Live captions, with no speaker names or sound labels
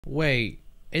Wait,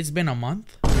 it's been a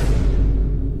month?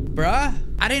 Bruh,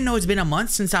 I didn't know it's been a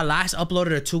month since I last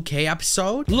uploaded a 2K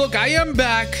episode. Look, I am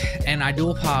back, and I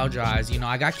do apologize. You know,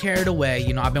 I got carried away.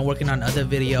 You know, I've been working on other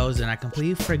videos, and I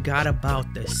completely forgot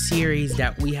about the series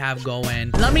that we have going.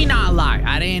 Let me not lie,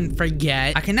 I didn't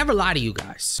forget. I can never lie to you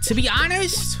guys. To be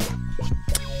honest,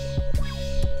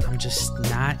 I'm just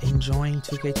not enjoying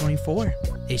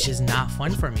 2K24. It's just not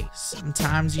fun for me.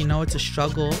 Sometimes, you know, it's a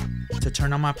struggle to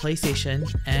turn on my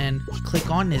PlayStation and click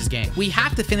on this game. We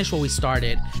have to finish what we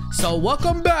started. So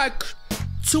welcome back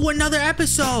to another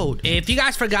episode. If you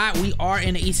guys forgot, we are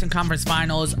in the Eastern Conference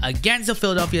Finals against the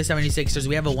Philadelphia 76ers.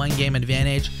 We have a one-game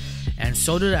advantage, and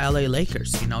so do the LA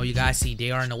Lakers. You know, you guys see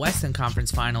they are in the Western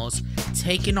Conference Finals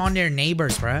taking on their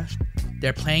neighbors, bruh.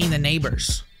 They're playing the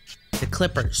neighbors. The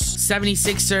Clippers.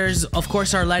 76ers, of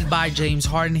course, are led by James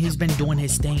Harden. He's been doing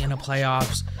his thing in the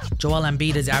playoffs. Joel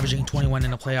Embiid is averaging 21 in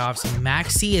the playoffs.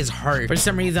 Maxey is hurt. For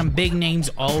some reason, big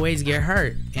names always get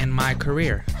hurt in my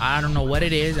career. I don't know what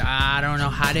it is. I don't know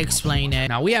how to explain it.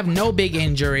 Now, we have no big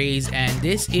injuries, and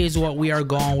this is what we are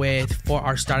going with for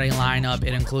our starting lineup.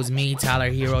 It includes me, Tyler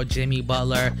Hero, Jimmy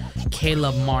Butler,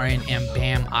 Caleb Martin, and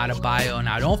Bam Adebayo.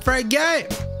 Now, don't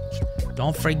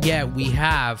forget, we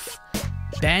have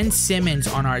Ben Simmons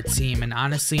on our team, and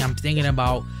honestly, I'm thinking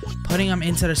about putting him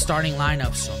into the starting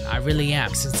lineup soon. I really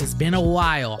am. Since it's been a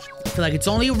while, I feel like it's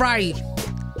only right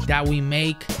that we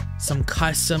make some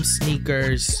custom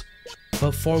sneakers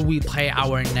before we play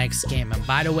our next game. And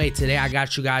by the way, today I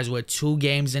got you guys with 2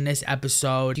 games in this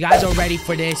episode. If you guys are ready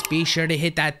for this, be sure to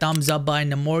hit that thumbs up button.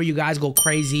 The more you guys go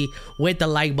crazy with the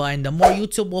like button, the more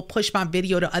YouTube will push my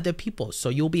video to other people, so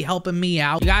you'll be helping me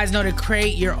out. You guys know to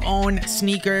create your own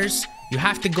sneakers, you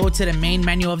have to go to the main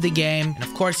menu of the game, and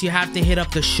of course you have to hit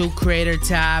up the shoe creator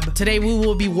tab. Today we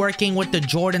will be working with the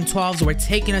Jordan 12s. We're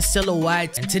taking a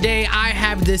silhouette, and today I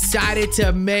have decided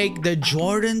to make the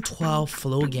Jordan 12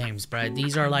 Flu Games, bro.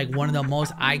 These are like one of the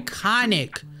most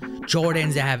iconic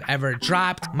Jordans that have ever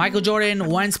dropped. Michael Jordan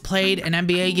once played an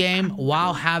NBA game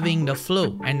while having the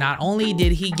flu, and not only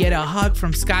did he get a hug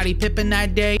from Scottie Pippen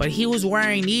that day, but he was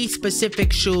wearing these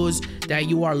specific shoes that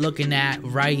you are looking at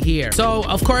right here. So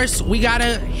of course we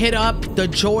gotta hit up the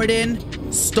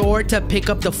Jordan store to pick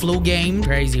up the Flu Game.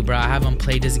 Crazy, bro. I haven't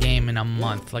played this game in a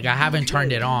month. Like, I haven't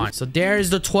turned it on. So there's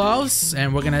the 12s,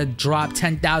 and we're gonna drop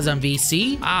 10,000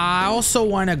 VC. I also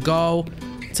want to go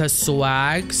to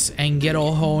Swags and get a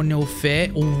whole new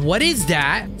fit. What is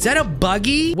that? Is that a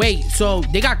buggy? Wait, so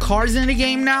they got cars in the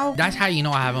game now? That's how you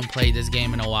know I haven't played this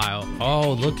game in a while.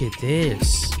 Oh, look at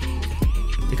this.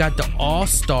 They got the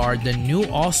All-Star, the new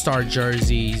All-Star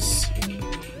jerseys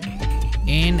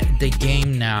in the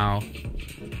game now.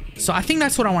 So I think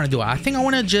that's what I want to do. I think I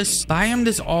want to just buy him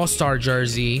this All-Star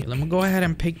jersey. Let me go ahead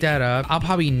and pick that up. I'll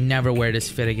probably never wear this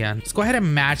fit again. Let's go ahead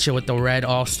and match it with the red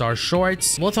All-Star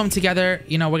shorts. Both of them together,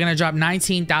 you know, we're going to drop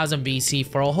 19,000 VC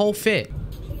for a whole fit.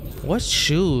 What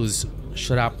shoes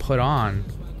should I put on?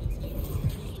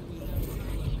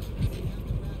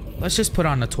 Let's just put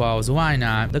on the 12s. Why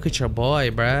not? Look at your boy,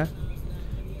 bruh.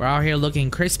 We're out here looking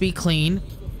crispy clean.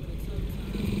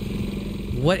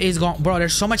 What is going, bro?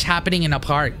 There's so much happening in the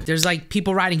park. There's like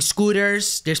people riding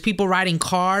scooters. There's people riding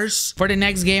cars. For the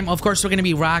next game, of course, we're gonna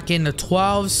be rocking the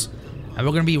 12s, and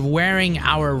we're gonna be wearing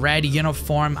our red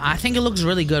uniform. I think it looks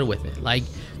really good with it. Like,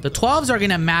 the 12s are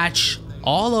gonna match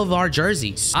all of our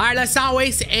jerseys. All right, let's not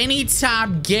waste any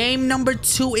time. Game number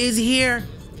 2 is here,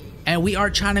 and we are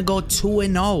trying to go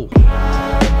 2-0.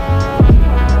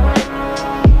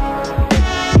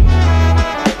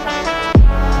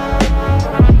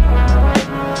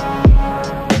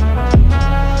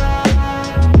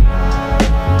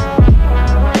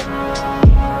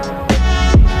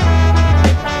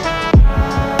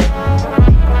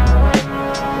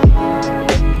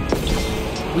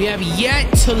 We have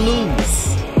yet to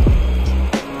lose.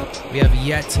 We have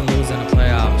yet to lose in the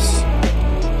playoffs.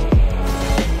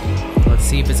 Let's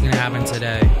see if it's gonna happen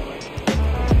today.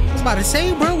 I was about to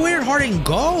say, bro, where did Harden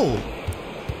go?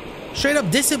 Straight up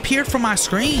disappeared from my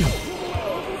screen.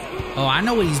 Oh, I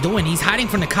know what he's doing. He's hiding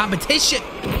from the competition.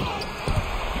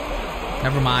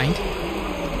 Never mind.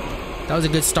 That was a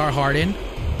good start, Harden.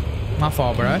 My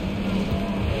fault, bro. I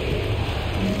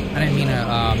didn't mean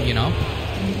to, you know,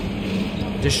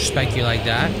 disrespect you like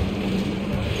that.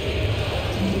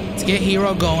 Let's get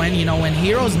Hero going. You know, when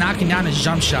Hero's knocking down his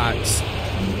jump shots,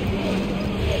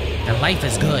 and life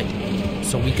is good.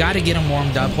 So we got to get him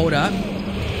warmed up. Hold up.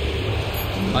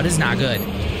 Oh, this is not good.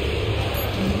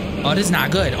 Oh, this is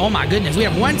not good. Oh my goodness. We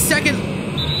have 1 second.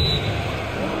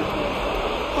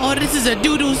 Oh, this is a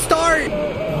doo-doo start.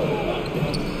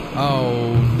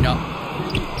 Oh, no.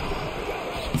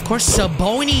 course,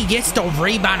 Saboni gets the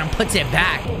rebound and puts it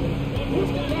back.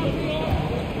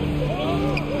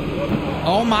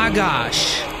 Oh my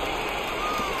gosh.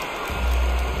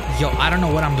 Yo, I don't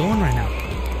know what I'm doing right now.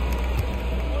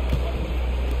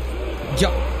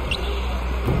 Yo.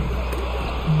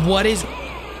 What is...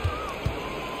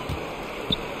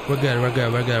 We're good, we're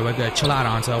good, we're good, we're good. Chill out,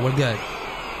 Anto. We're good.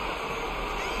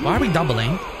 Why are we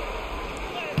doubling?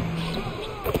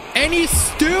 And he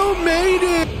still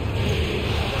made it!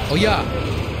 Oh, yeah.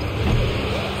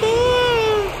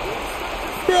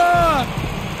 Bruh!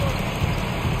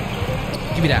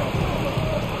 Give me that.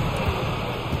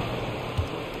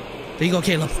 There you go,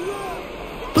 Caleb.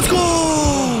 Let's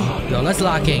go! Yo, let's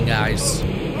lock in, guys.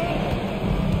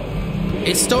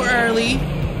 It's still early.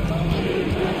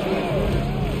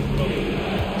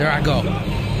 There I go.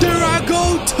 There I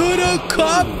go to the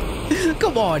cup.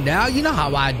 Come on now. You know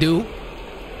how I do.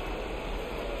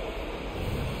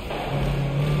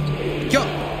 Yo.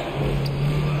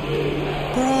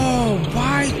 Bro,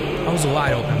 why? I was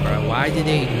wide open, bro. Why did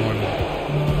they ignore me?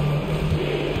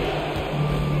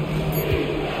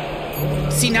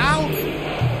 See now?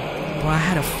 Bro, I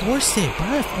had to force it,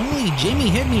 bro. If only Jimmy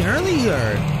hit me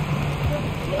earlier.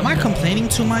 Am I complaining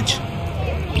too much?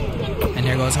 And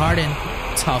there goes Harden.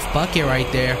 Tough bucket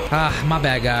right there. Ah, my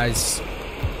bad, guys.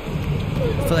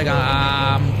 I feel like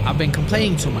I've been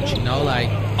complaining too much, you know? Like,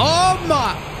 oh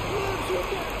my...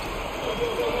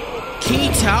 Can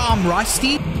you tell I'm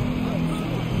rusty?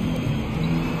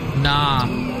 Nah.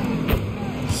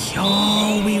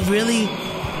 Yo, we really...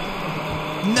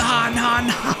 Nah.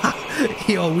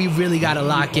 Yo, we really gotta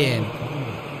lock in.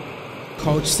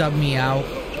 Coach subbed me out.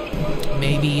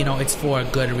 Maybe, you know, it's for a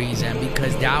good reason,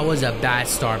 because that was a bad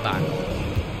start by me.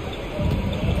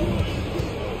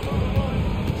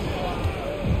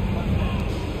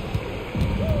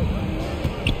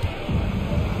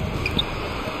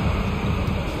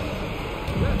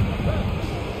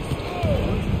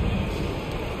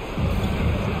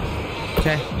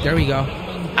 Okay, there we go.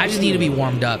 I just need to be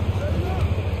warmed up.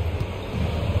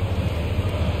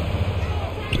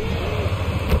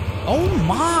 Oh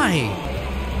my!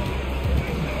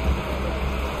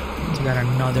 We got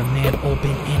another man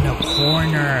open in the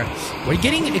corner. We're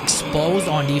getting exposed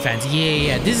on defense.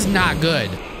 Yeah. This is not good.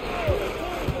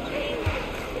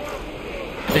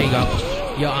 There you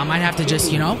go. Yo, I might have to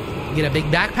just, you know, get a big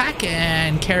backpack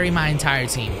and carry my entire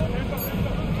team.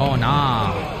 Oh,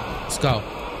 nah. Let's go.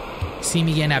 See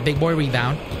me getting that big boy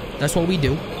rebound. That's what we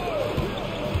do.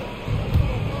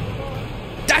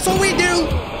 That's what we do!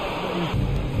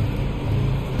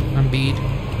 Embiid.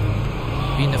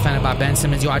 Being defended by Ben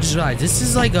Simmons. Yo, I just realized this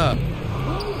is like a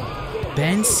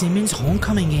Ben Simmons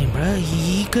homecoming game, bro.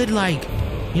 He could, like,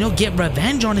 you know, get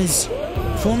revenge on his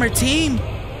former team.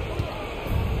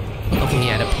 Okay,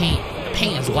 yeah, the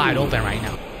paint is wide open right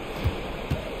now.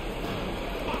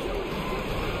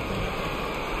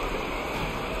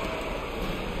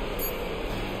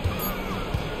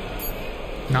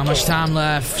 Not much time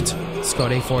left. Let's go.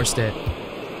 They forced it.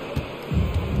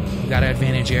 We got an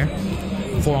advantage here.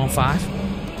 4 on 5.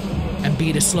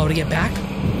 Embiid is slow to get back.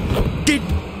 Did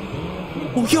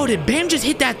Bam just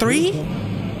hit that 3?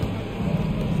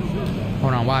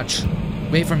 Hold on, watch.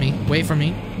 Wait for me. Wait for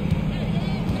me.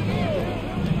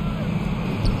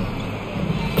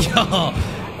 Yo,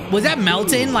 was that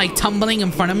Melton like tumbling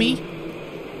in front of me?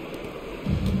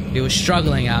 He was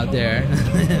struggling out there.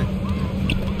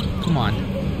 Come on.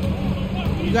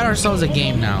 We got ourselves a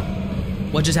game now.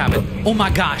 What just happened? Oh my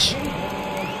gosh.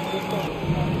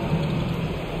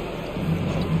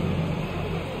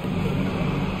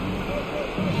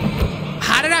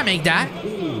 How did I make that?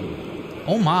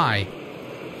 Oh my.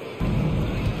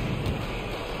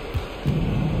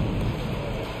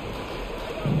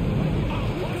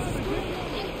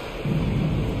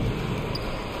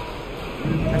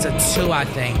 That's a 2, I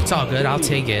think. It's all good. I'll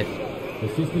take it.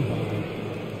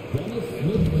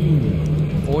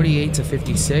 48 to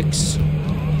 56.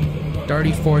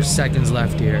 34 seconds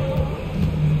left here.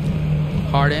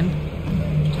 Harden.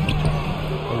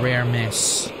 A rare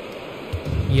miss.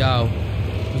 Yo.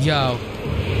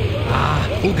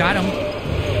 Ah, who got him?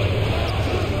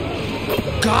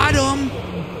 Got him!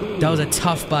 That was a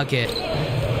tough bucket.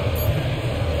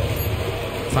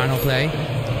 Final play.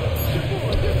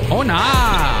 Oh,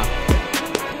 nah.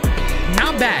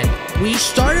 Not bad. We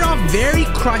started off very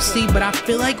crusty, but I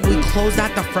feel like we closed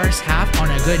out the first half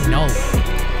on a good note.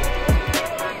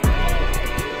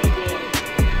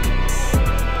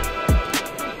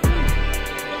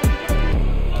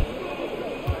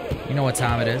 You know what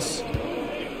time it is.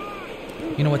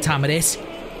 You know what time it is.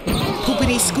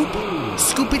 Poopity scoop,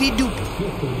 scoopity doop.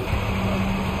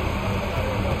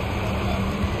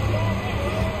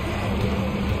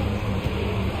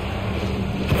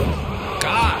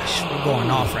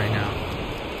 off right now.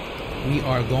 We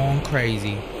are going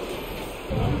crazy.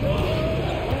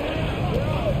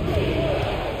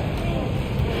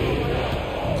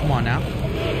 Come on now.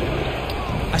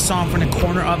 I saw him from the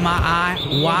corner of my eye.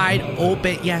 Wide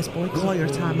open. Yes, boy, call your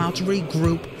timeout to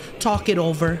regroup. Talk it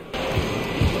over.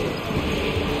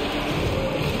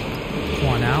 Come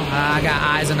on now. I got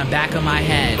eyes on the back of my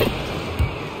head.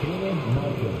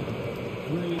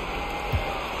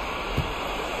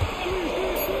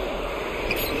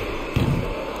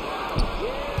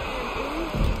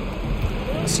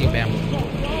 Let's see, bam.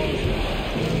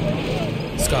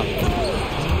 Let's go.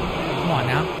 Come on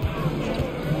now.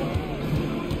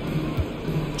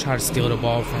 Try to steal the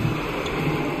ball from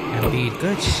Embiid.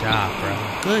 Good shot, bro.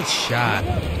 Good shot.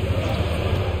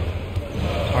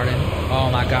 Harden. Oh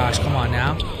my gosh, come on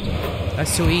now.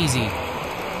 That's too easy.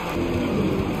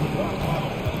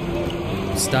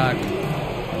 Stuck.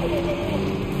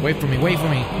 Wait for me, wait for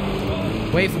me.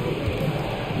 Wait for me.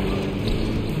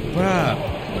 Bruh.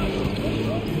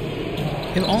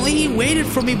 If only he waited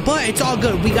for me, but it's all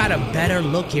good. We got a better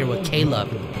look here with Caleb.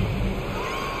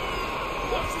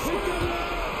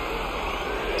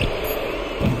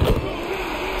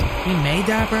 He made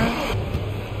that, bro?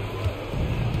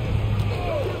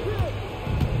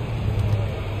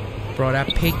 Bro, that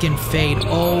pick and fade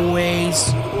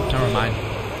always... Never mind.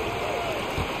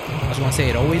 I was gonna say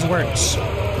it always works.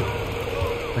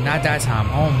 But not that time.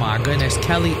 Oh my goodness.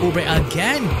 Kelly Oubre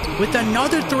again with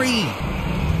another three.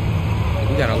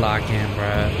 We gotta lock in,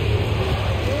 bro.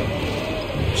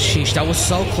 Sheesh, that was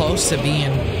so close to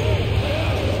being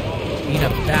a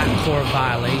backcourt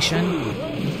violation.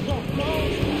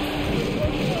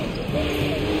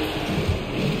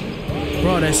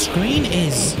 Bro, the screen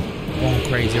is going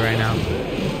crazy right now.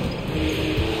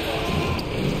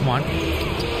 Come on.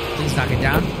 Please knock it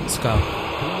down. Let's go.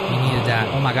 We needed that.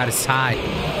 Oh my god, it's tied.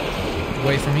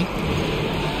 Wait for me.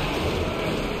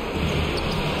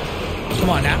 Come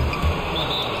on now.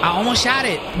 I almost shot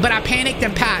it, but I panicked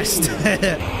and passed.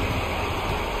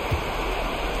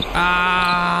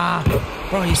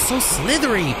 Bro, he's so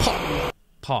slithery.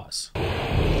 Pause.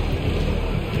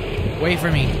 Wait for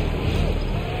me.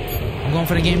 I'm going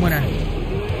for the game winner.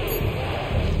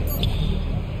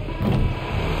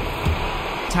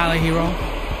 Tyler Hero.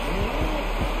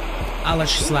 I'll let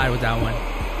you slide with that one.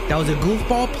 That was a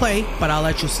goofball play, but I'll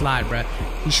let you slide, bruh.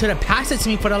 You should have passed it to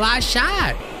me for the last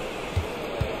shot.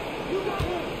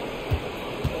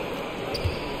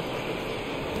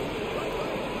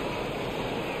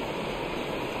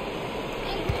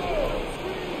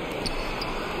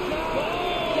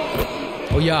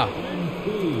 Oh yeah.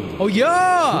 Oh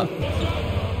yeah.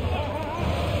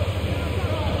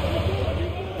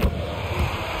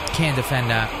 Can't defend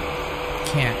that.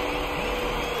 Can't.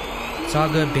 It's all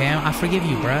good, Bam. I forgive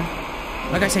you, bruh.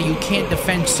 Like I said, you can't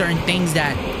defend certain things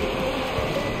that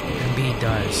Embiid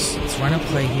does. Let's run a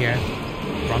play here.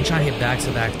 Bro, I'm trying to hit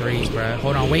back-to-back threes, bruh.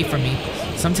 Hold on, wait for me.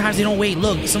 Sometimes they don't wait.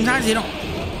 Look, sometimes they don't.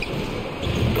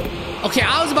 Okay,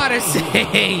 I was about to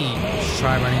say. Let's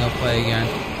try running a play again.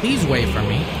 Please wait for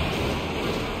me.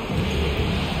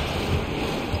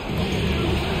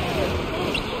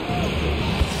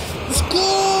 Let's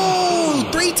go!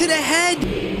 3 to the head.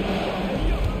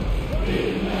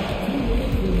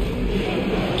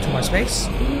 Too much space.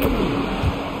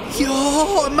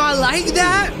 Yo, am I like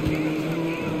that?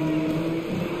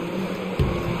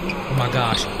 Oh my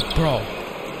gosh, bro.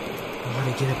 I'm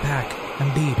gonna get it back.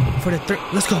 Embiid for the 3.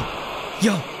 Let's go.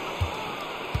 Yo.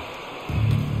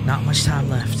 Not much time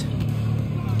left.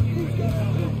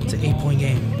 It's an 8-point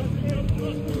game.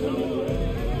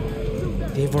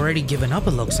 They've already given up,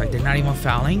 it looks like. They're not even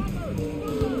fouling.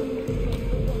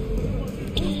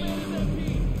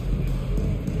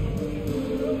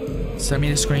 Send me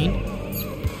the screen.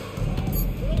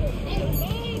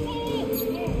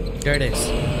 There it is.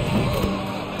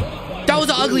 That was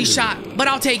an ugly shot, but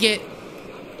I'll take it.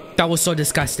 That was so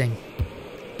disgusting.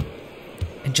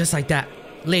 And just like that,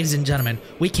 ladies and gentlemen,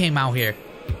 we came out here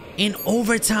in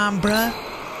overtime, bruh.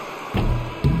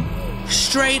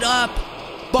 Straight up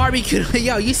barbecue.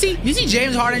 Yo, you see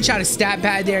James Harden shot a stat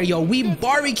pad there. Yo, we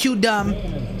barbecued them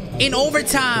in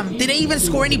overtime. Did they even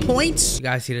score any points? You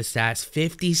guys see the stats.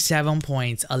 57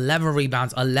 points, 11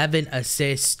 rebounds, 11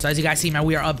 assists. So as you guys see, man,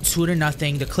 we are up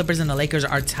 2-0. The Clippers and the Lakers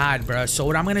are tied, bruh. So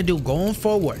what I'm gonna do going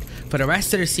forward for the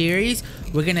rest of the series,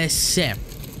 we're gonna sim.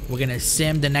 We're gonna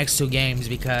sim the next 2 games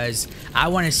because I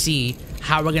want to see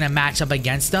how we're gonna match up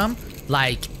against them.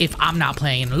 Like if I'm not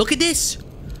playing. Look at this.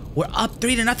 We're up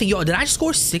 3-0. Yo, did I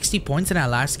score 60 points in that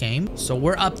last game? So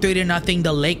we're up 3-0.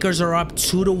 The Lakers are up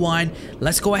 2-1.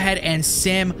 Let's go ahead and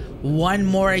sim one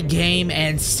more game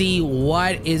and see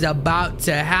what is about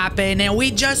to happen. And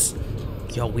we just...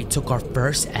 Yo, we took our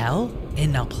first L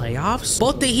in the playoffs.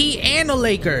 Both the Heat and the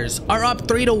Lakers are up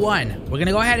 3-1. We're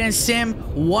gonna go ahead and sim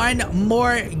one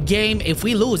more game. If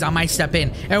we lose, I might step in.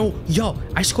 And yo,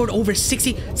 I scored over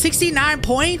 69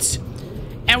 points.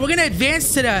 And we're gonna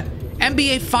advance to the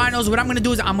NBA Finals. What I'm gonna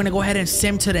do is I'm gonna go ahead and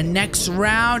sim to the next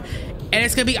round. And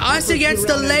it's gonna be us against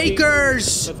the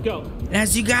Lakers. Let's go. And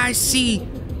as you guys see,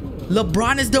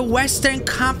 LeBron is the Western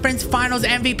Conference Finals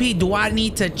MVP. Do I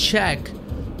need to check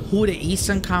who the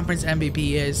Eastern Conference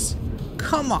MVP is?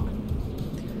 Come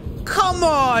on. Come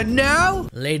on now.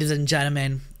 Ladies and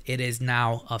gentlemen, it is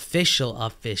now official.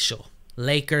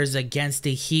 Lakers against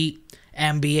the Heat.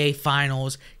 NBA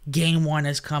Finals. Game 1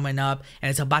 is coming up. And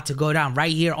it's about to go down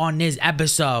right here on this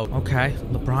episode. Okay.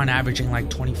 LeBron averaging like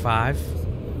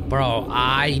 25. Bro,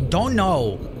 I don't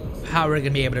know how we're going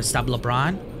to be able to stop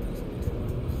LeBron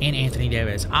and Anthony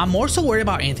Davis. I'm more so worried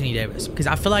about Anthony Davis because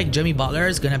I feel like Jimmy Butler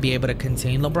is going to be able to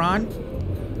contain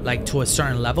LeBron like to a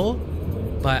certain level.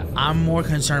 But I'm more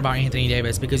concerned about Anthony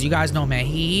Davis because you guys know, man,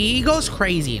 he goes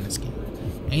crazy in this game.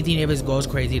 Anthony Davis goes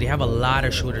crazy. They have a lot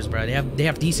of shooters, bro. They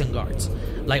have decent guards.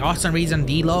 Like Austin Reeves and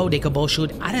D'Lo, they could both shoot.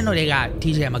 I didn't know they got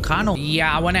TJ McConnell.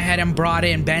 Yeah, I went ahead and brought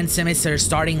in Ben Simmons to their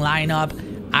starting lineup.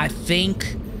 I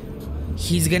think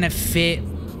he's going to fit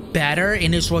better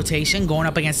in this rotation going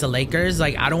up against the Lakers.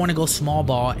 Like, I don't want to go small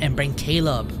ball and bring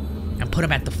Caleb and put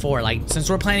him at the 4. Like, since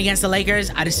we're playing against the Lakers,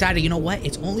 I decided, you know what?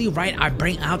 It's only right I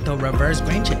bring out the reverse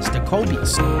Grinches, the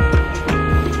Kobe's.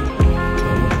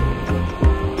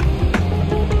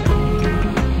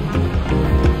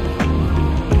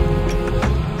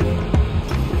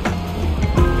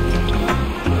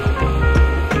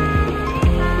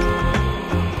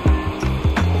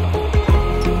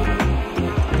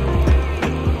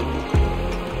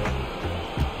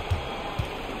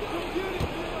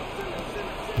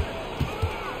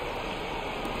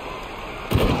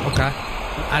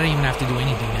 I didn't even have to do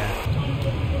anything there.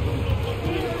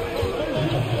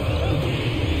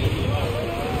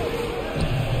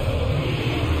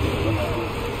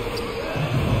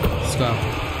 Let's go.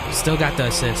 Still got the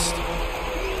assist.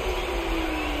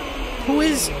 Who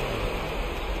is...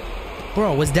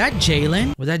 Bro, was that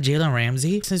Jalen? Was that Jalen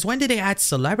Ramsey? Since when did they add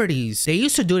celebrities? They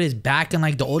used to do this back in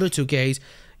like the older 2Ks.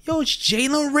 Yo, it's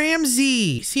Jalen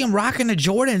Ramsey. See him rocking the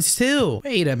Jordans too.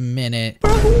 Wait a minute.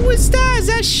 Bro, who was that? Is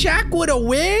that Shaq with a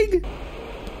wig?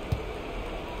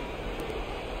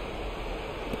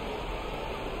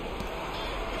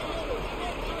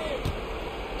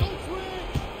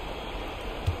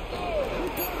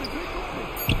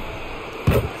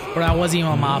 Bro, that wasn't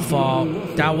even my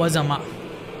fault. That wasn't my...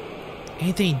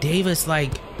 Anthony Davis,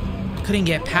 like, couldn't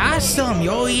get past him.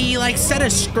 Yo, he, like, set a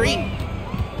screen.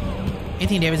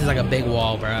 Anthony Davis is like a big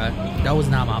wall, bro. That was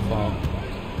not my fault.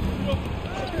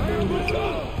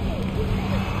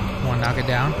 Want to knock it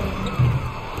down?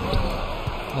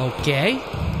 Okay.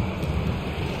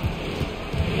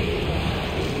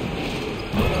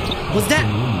 Was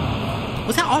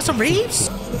that Austin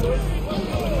Reeves?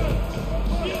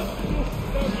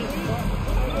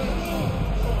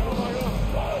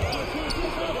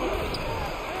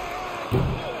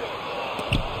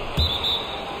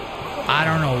 I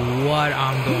don't know what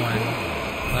I'm doing.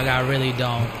 Like, I really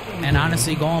don't. And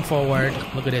honestly, going forward,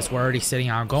 look at this. We're already sitting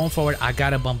on. Going forward, I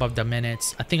got to bump up the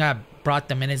minutes. I think I brought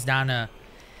the minutes down to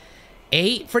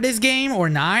 8 for this game or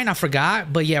 9. I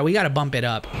forgot. But yeah, we got to bump it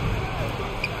up.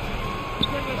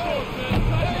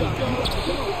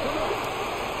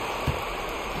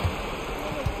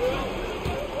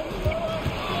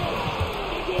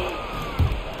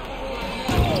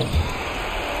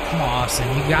 Come on, Austin.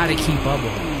 You got to keep up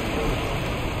with him.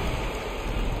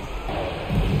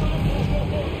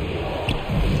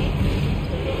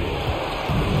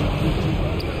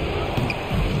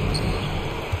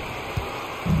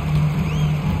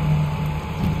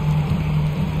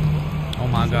 Oh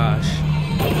my gosh.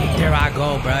 There I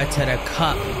go, bro, to the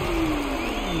cup.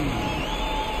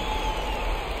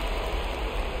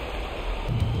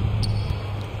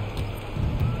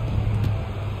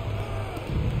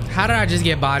 How did I just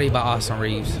get bodied by Austin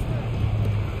Reeves?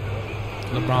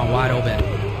 LeBron wide open.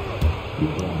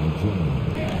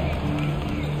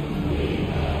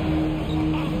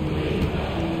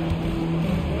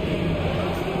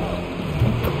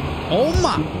 Oh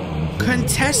my.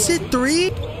 Contested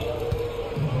 3?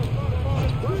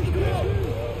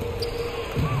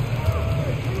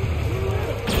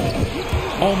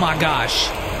 Oh my gosh.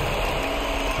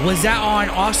 Was that on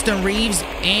Austin Reeves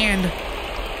and...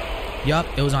 Yup,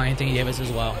 it was on Anthony Davis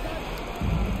as well.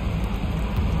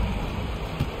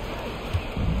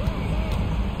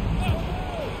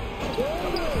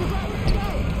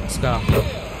 Let's go.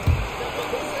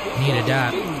 Needed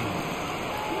that.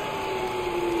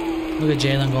 Look at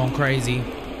Jalen going crazy.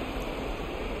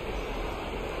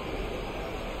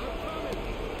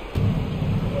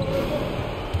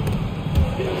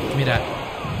 Give me that.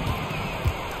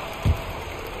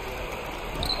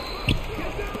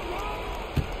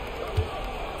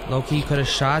 Low-key could have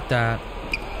shot that.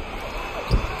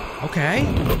 Okay.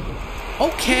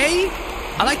 Okay.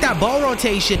 I like that ball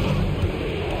rotation.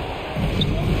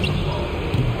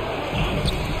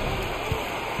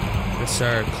 Yes,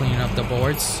 sir. Clean up the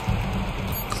boards.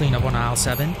 Clean up on aisle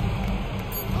 7.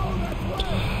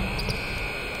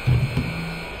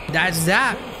 That's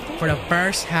that for the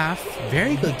first half.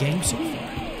 Very good game so far.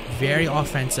 Very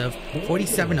offensive.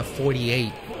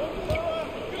 47-48.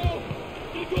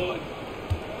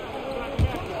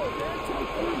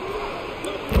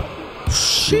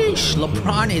 Sheesh,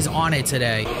 LeBron is on it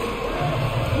today.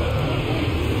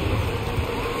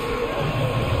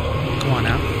 Come on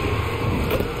now.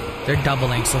 They're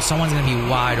doubling, so someone's gonna be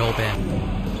wide open.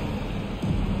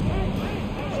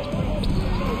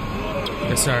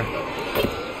 Yes, sir.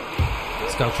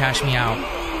 Let's go, cash me out.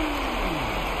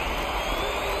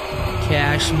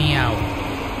 Cash me out.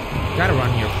 You gotta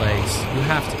run your plays. You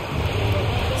have to.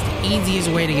 It's the easiest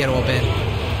way to get open.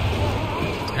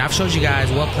 And I've showed you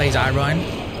guys what plays I run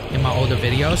in my older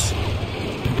videos.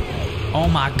 Oh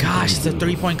my gosh, it's a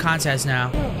 3-point contest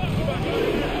now.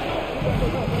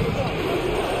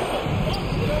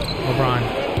 LeBron.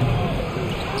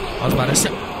 I was about to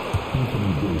say.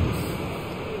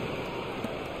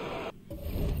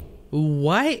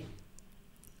 What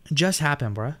just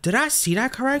happened, bro? Did I see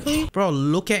that correctly? Bro,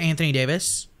 look at Anthony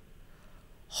Davis.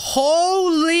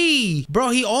 Holy!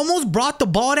 Bro, he almost brought the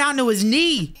ball down to his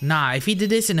knee. Nah, if he did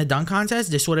this in a dunk contest,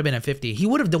 this would have been a 50. He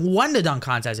would have won the dunk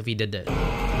contest if he did this.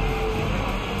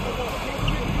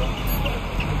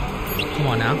 Come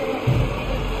on now.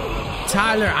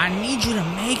 Tyler, I need you to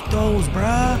make those,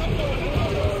 bruh.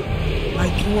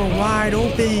 Like you were wide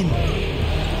open.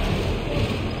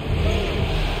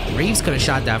 Reeves could have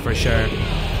shot that for sure.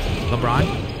 LeBron?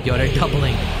 Yo, they're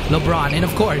doubling. LeBron. And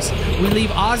of course, we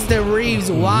leave Austin Reeves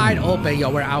wide open. Yo,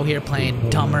 we're out here playing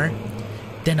dumber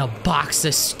than a box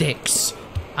of sticks.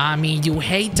 I mean, you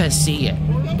hate to see it,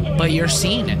 but you're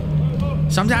seeing it.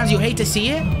 Sometimes you hate to see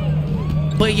it,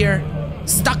 but you're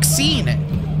stuck seeing it.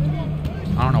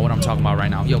 I don't know what I'm talking about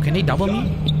right now. Yo, can they double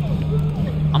me?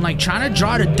 I'm like trying to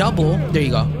draw the double. There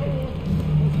you go.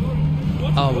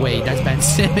 Oh, wait, that's Ben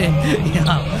Simmons. Yo,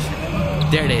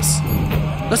 there it is.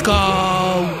 Let's go.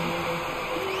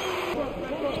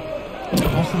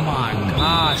 Oh my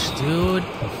gosh, dude.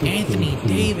 Anthony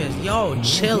Davis. Yo,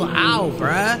 chill out,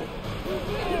 bruh.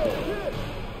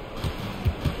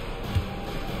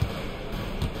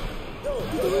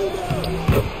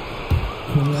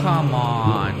 Come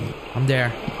on. I'm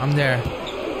there. I'm there.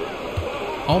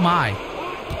 Oh my.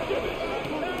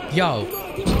 Yo.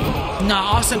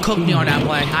 Nah, Austin cooked me on that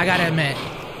play. I gotta admit.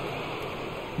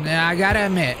 Yeah, I gotta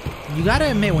admit. You gotta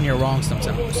admit when you're wrong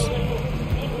sometimes.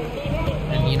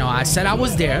 And you know, I said I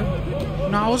was there.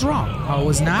 No, I was wrong. I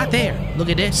was not there. Look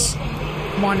at this.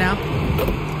 Come on now.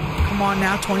 Come on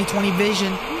now, 20/20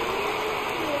 vision.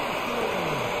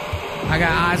 I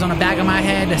got eyes on the back of my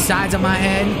head, the sides of my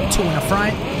head, 2 in the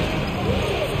front,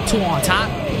 2 on top.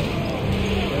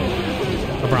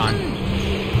 LeBron.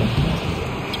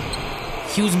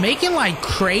 He was making like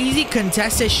crazy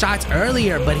contested shots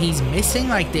earlier, but he's missing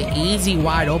like the easy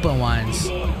wide open ones.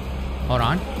 Hold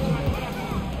on.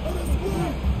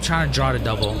 I'm trying to draw the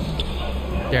double.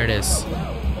 There it is.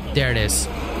 There it is.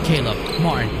 Caleb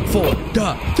Martin for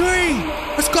the 3.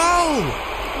 Let's go.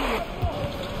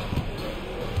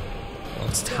 Oh,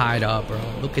 it's tied up, bro.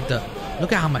 Look at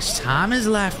how much time is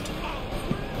left.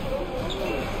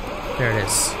 There it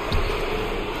is.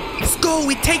 Let's go.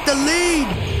 We take the lead.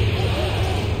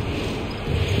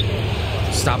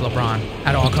 Stop LeBron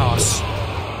at all costs.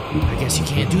 I guess you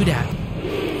can't do that.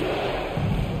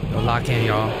 Yo, lock in,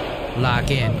 y'all. Lock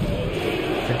in.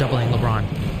 They're doubling LeBron.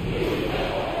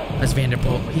 That's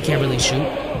Vanderpool. He can't really shoot.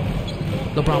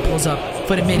 LeBron pulls up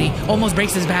for the midi. Almost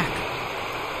breaks his back.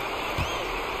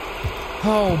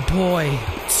 Oh, boy.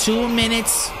 2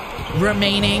 minutes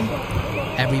remaining.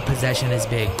 Every possession is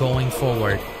big going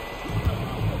forward.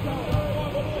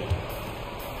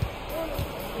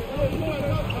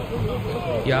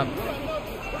 Yup.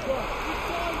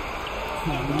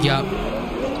 Yup.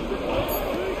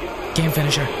 Game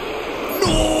finisher.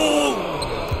 No!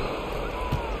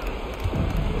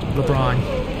 LeBron.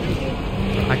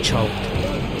 I choked.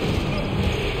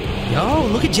 Yo,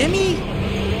 look at Jimmy.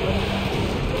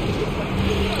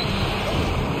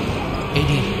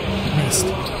 AD, missed.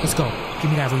 Let's go. Give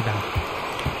me that rebound.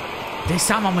 This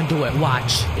time I'm gonna do it.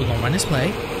 Watch. We're gonna run this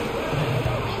play.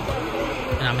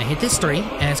 And I'm gonna hit this three.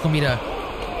 And it's gonna be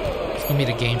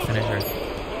the game finisher.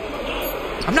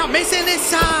 I'm not missing this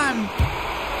time.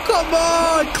 Come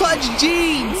on, clutch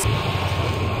jeans.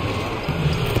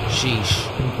 Sheesh.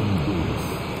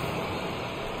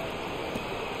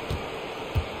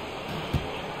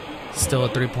 Still a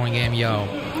 3-point game, yo.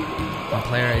 My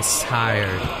player is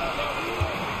tired.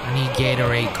 I need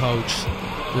Gatorade, coach.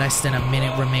 Less than a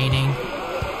minute remaining.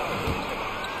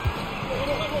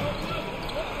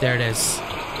 There it is.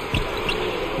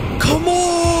 Come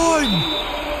on!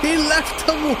 He left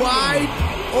him wide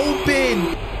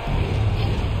open.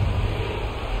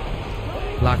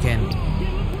 Lock in.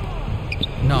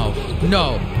 No.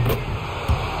 No.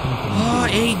 Oh,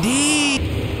 AD.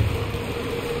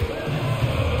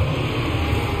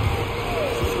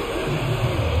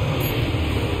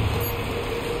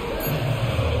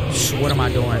 What am I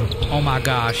doing? Oh my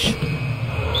gosh.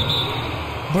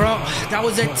 Bro, that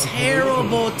was a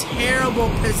terrible, terrible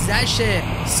possession.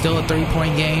 Still a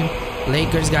 3-point game.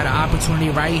 Lakers got an opportunity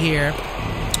right here.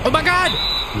 Oh my God!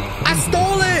 I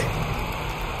stole it!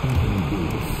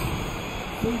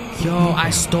 Yo, I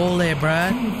stole it,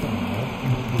 bruh.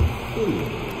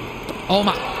 Oh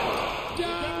my...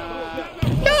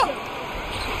 Yo!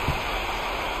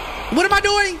 What am I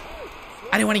doing?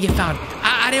 I didn't want to get fouled.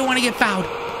 I didn't want to get fouled.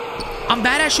 I'm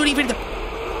bad at shooting.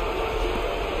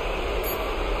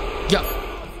 Yo.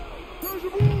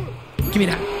 Give me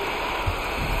that.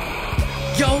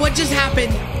 Yo, what just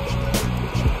happened?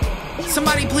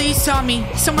 Somebody please tell me.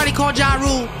 Somebody call Ja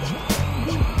Rule.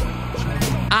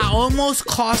 I almost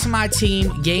cost my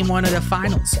team game 1 of the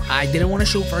finals. I didn't want to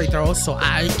shoot free throws, so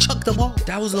I chucked the ball.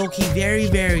 That was low-key very,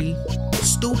 very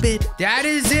stupid. That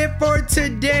is it for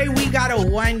today. We got a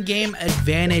 1-game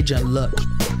advantage, and look.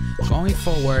 Going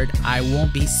forward, I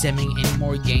won't be simming any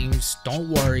more games. Don't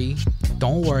worry.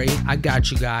 Don't worry. I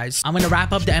got you guys. I'm going to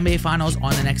wrap up the NBA Finals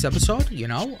on the next episode. You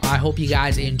know, I hope you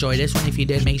guys enjoyed this one. If you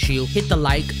did, make sure you hit the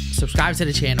like, subscribe to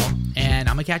the channel, and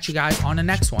I'm going to catch you guys on the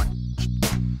next one.